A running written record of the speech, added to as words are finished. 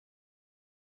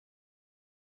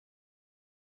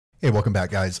Hey, welcome back,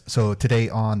 guys. So today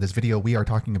on this video, we are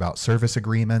talking about service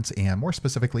agreements, and more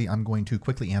specifically, I'm going to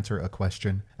quickly answer a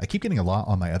question I keep getting a lot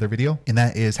on my other video, and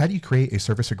that is, how do you create a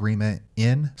service agreement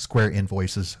in Square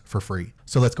Invoices for free?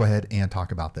 So let's go ahead and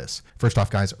talk about this. First off,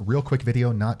 guys, real quick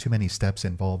video, not too many steps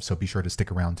involved, so be sure to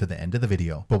stick around to the end of the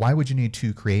video. But why would you need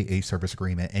to create a service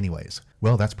agreement anyways?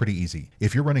 Well, that's pretty easy.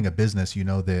 If you're running a business, you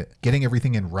know that getting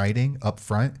everything in writing up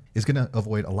front is going to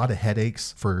avoid a lot of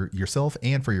headaches for yourself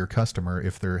and for your customer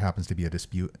if there happens to be a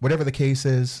dispute. Whatever the case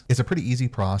is, it's a pretty easy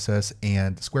process,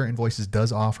 and Square Invoices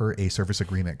does offer a service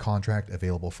agreement contract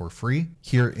available for free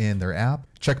here in their app.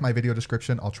 Check my video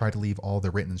description. I'll try to leave all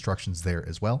the written instructions there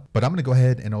as well. But I'm going to go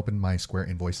ahead and open my Square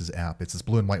Invoices app. It's this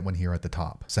blue and white one here at the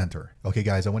top center. Okay,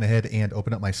 guys, I went ahead and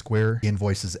opened up my Square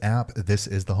Invoices app. This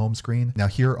is the home screen. Now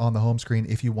here on the home screen,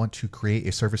 if you want to create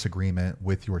a service agreement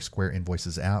with your Square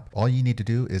Invoices app, all you need to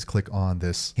do is click on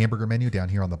this hamburger menu down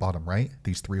here on the bottom right,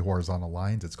 these three horizontal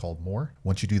lines. It's called More.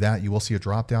 Once you do that, you will see a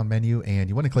drop-down menu, and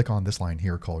you want to click on this line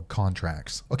here called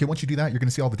Contracts. Okay, once you do that, you're going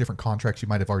to see all the different contracts you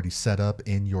might have already set up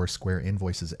in your Square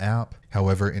Invoices app.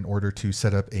 However, in order to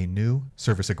set up a new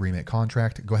service agreement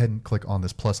contract, go ahead and click on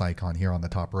this plus icon here on the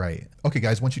top right. Okay,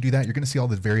 guys, once you do that, you're going to see all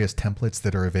the various templates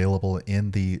that are available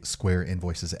in the Square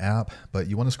Invoices app, but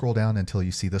you want to scroll down until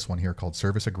you see this one here called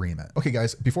Service Agreement. Okay,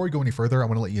 guys, before we go any further, I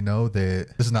want to let you know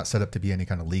that this is not set up to be any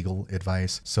kind of legal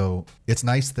advice. So it's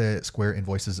nice that Square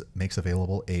Invoices makes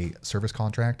available a service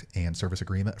contract and service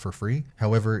agreement for free.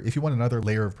 However, if you want another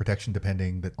layer of protection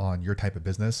depending on your type of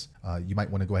business, you might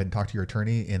want to go ahead and talk to your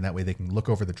attorney, and that way they can look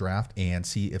over the draft and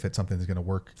see if it's something that's going to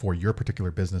work for your particular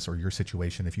business or your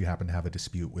situation if you happen to have a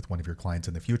dispute with one of your clients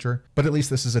in the future. But at least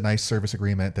this is a nice service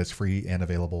agreement that's free and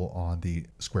available on the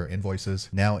Square Invoices.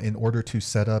 Now, in order to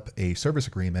set up a service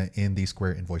agreement in the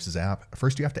Square Invoices app,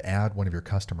 first you have to add one of your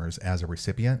customers as a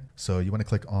recipient. So you want to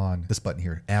click on this button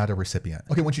here, Add a Recipient.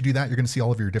 Okay, once you do that, you're going to see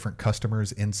all of your different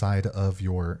customers inside of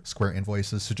your Square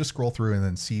Invoices. So just scroll through and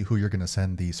then see who you're going to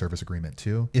send the service agreement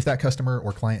to. If that customer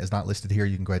or client is not listed here,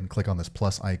 you can go ahead and click on this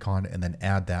plus icon and then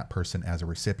add that person as a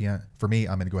recipient. For me,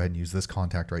 I'm going to go ahead and use this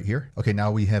contact right here. Okay,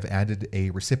 now we have added a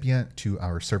recipient to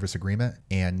our service agreement.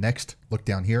 And next, look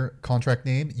down here, contract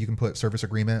name. You can put service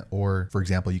agreement, or for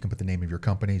example, you can put the name of your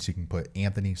company. So you can put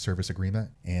Anthony Service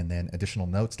Agreement, and then additional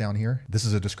notes down here. This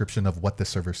is a description of what the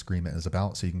service agreement is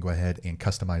about. So you can go ahead and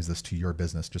customize this to your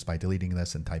business just by deleting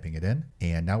this and typing it in.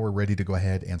 And now we're ready to go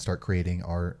ahead and start creating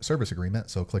our service agreement.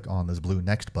 So click on this blue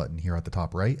next button here at the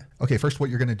top right. Okay, first what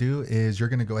you're going to do is you're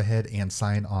going to go ahead and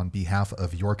sign on behalf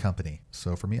of your company.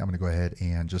 So for me, I'm going to go ahead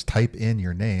and just type in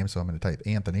your name. So I'm going to type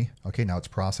Anthony. Okay, now it's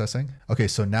processing. Okay,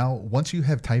 so now once you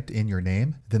have typed in your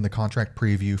name, then the contract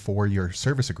preview for your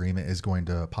service agreement is going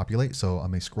to populate. So I'm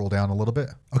going to scroll down a little bit.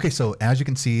 Okay, so as you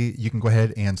can see, you can go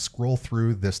ahead and scroll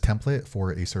through this template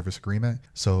for a service agreement.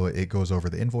 So it goes over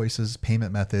the invoices,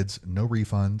 payment methods, no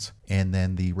refunds, and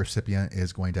then the recipient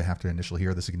is going to have to initial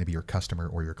here. This is going to be your customer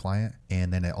or your client.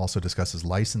 And then it also discusses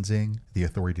licensing, the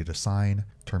authority to sign,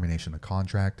 termination of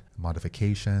contract,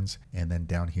 modifications, and then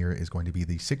down here is going to be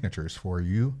the signatures for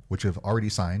you, which have already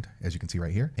signed, as you can see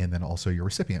right here, and then also your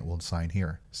recipient will sign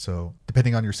here. So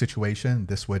depending on your situation,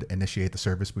 this would initiate the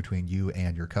service between you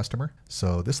and your customer.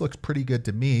 So this looks pretty good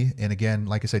to me. And again,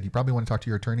 like I said, you probably want to talk to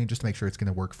your attorney just to make sure it's going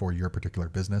to work for your particular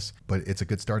business, but it's a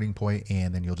good starting point.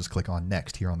 And then you'll just click on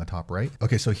next here on the top right.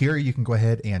 Okay, so here you can go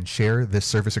ahead and share this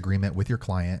service agreement with your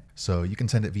client. So you can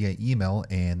send it via email,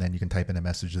 and then you can type in a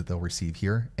message that they'll receive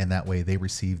here, and that way they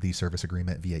receive the service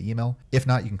agreement via email. If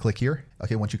not, you can click here.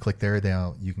 Okay, once you click there,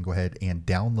 now you can go ahead and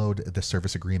download the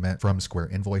service agreement from Square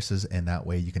Invoices, and that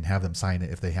way you can have them sign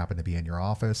it if they happen to be in your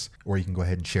office, or you can go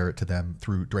ahead and share it to them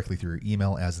directly through your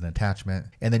email as an attachment.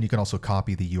 And then you can also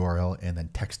copy the URL and then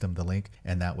text them the link,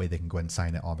 and that way they can go ahead and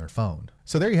sign it on their phone.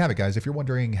 So there you have it, guys. If you're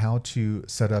wondering how to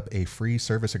set up a free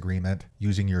service agreement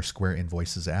using your Square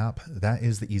Invoices app, that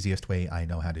is the easiest way I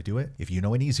know how to do it. If you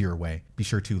know an easier way, be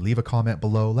sure to leave a comment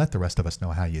below. Let the rest of us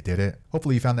know how you did it.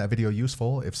 Hopefully you found that video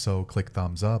useful. If so, click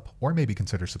thumbs up, or maybe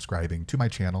consider subscribing to my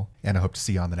channel, and I hope to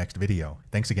see you on the next video.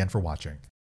 Thanks again for watching.